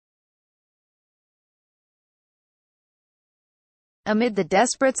Amid the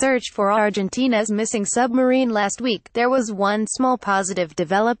desperate search for Argentina's missing submarine last week, there was one small positive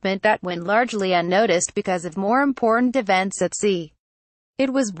development that went largely unnoticed because of more important events at sea.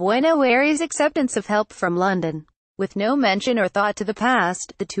 It was Buenos Aires' acceptance of help from London. With no mention or thought to the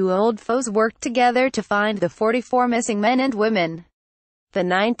past, the two old foes worked together to find the 44 missing men and women. The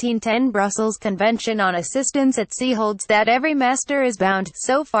 1910 Brussels Convention on Assistance at Sea holds that every master is bound,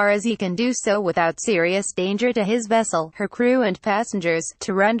 so far as he can do so without serious danger to his vessel, her crew and passengers,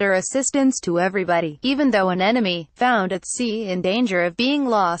 to render assistance to everybody, even though an enemy, found at sea in danger of being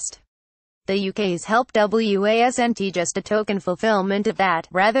lost. The UK's help wasn't just a token fulfillment of that,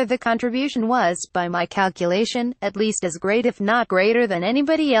 rather the contribution was, by my calculation, at least as great if not greater than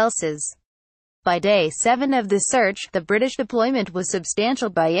anybody else's. By day 7 of the search, the British deployment was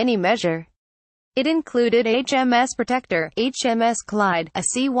substantial by any measure. It included HMS Protector, HMS Clyde, a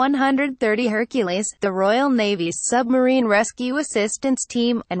C-130 Hercules, the Royal Navy's Submarine Rescue Assistance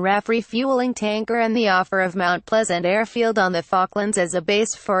Team, and RAF refueling tanker, and the offer of Mount Pleasant Airfield on the Falklands as a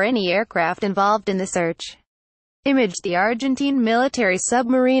base for any aircraft involved in the search. Image: the Argentine military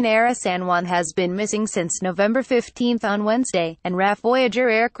submarine Era San Juan has been missing since November 15 on Wednesday, and RAF Voyager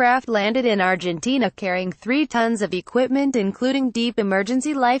aircraft landed in Argentina carrying 3 tons of equipment including deep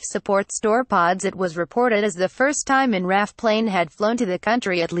emergency life support store pods. It was reported as the first time a RAF plane had flown to the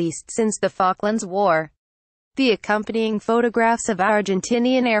country at least since the Falklands War. The accompanying photographs of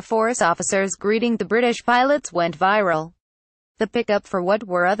Argentinian Air Force officers greeting the British pilots went viral. The pickup for what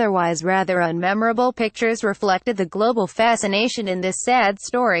were otherwise rather unmemorable pictures reflected the global fascination in this sad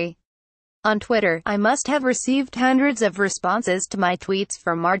story. On Twitter, I must have received hundreds of responses to my tweets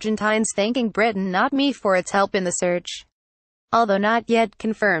from Argentines thanking Britain, not me, for its help in the search. Although not yet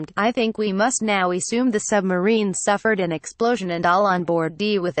confirmed, I think we must now assume the submarine suffered an explosion and all on board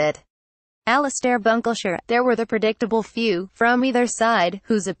deal with it. Alistair Bunkleshire. There were the predictable few, from either side,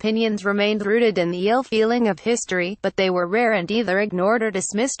 whose opinions remained rooted in the ill feeling of history, but they were rare and either ignored or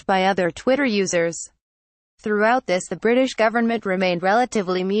dismissed by other Twitter users. Throughout this, the British government remained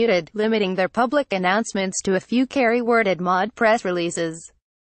relatively muted, limiting their public announcements to a few carry-worded mod press releases.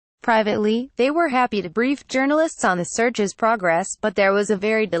 Privately, they were happy to brief journalists on the search's progress, but there was a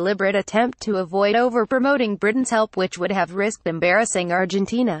very deliberate attempt to avoid over-promoting Britain's help, which would have risked embarrassing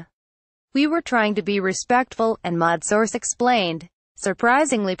Argentina. We were trying to be respectful, and mod source explained.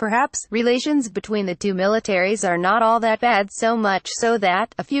 Surprisingly perhaps, relations between the two militaries are not all that bad, so much so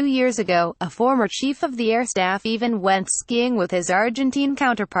that, a few years ago, a former chief of the air staff even went skiing with his Argentine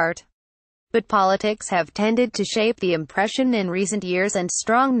counterpart. But politics have tended to shape the impression in recent years, and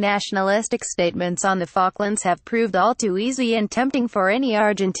strong nationalistic statements on the Falklands have proved all too easy and tempting for any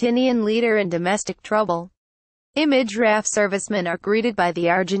Argentinian leader in domestic trouble. Image: RAF servicemen are greeted by the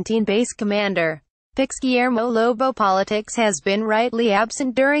Argentine base commander. Pics: Guillermo Lobo. Politics has been rightly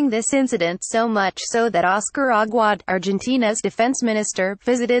absent during this incident, so much so that Oscar Aguad, Argentina's defense minister,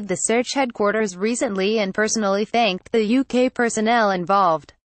 visited the search headquarters recently and personally thanked the UK personnel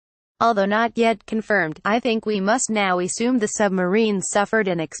involved. Although not yet confirmed, I think we must now assume the submarine suffered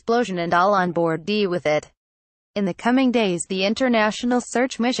an explosion and all on board deal with it. In the coming days, the international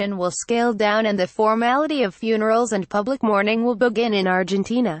search mission will scale down and the formality of funerals and public mourning will begin in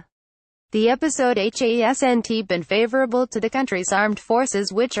Argentina. The episode hasn't been favorable to the country's armed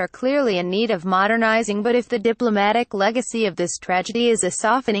forces, which are clearly in need of modernizing, but if the diplomatic legacy of this tragedy is a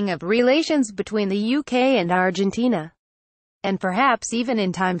softening of relations between the UK and Argentina, and perhaps even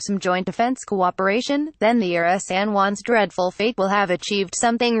in time some joint defense cooperation, then the Era San Juan's dreadful fate will have achieved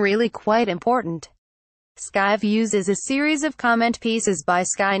something really quite important. Sky Views is a series of comment pieces by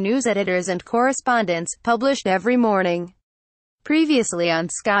Sky News editors and correspondents, published every morning. Previously on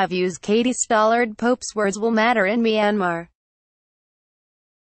Sky Views, Katie Stollard Pope's words will matter in Myanmar.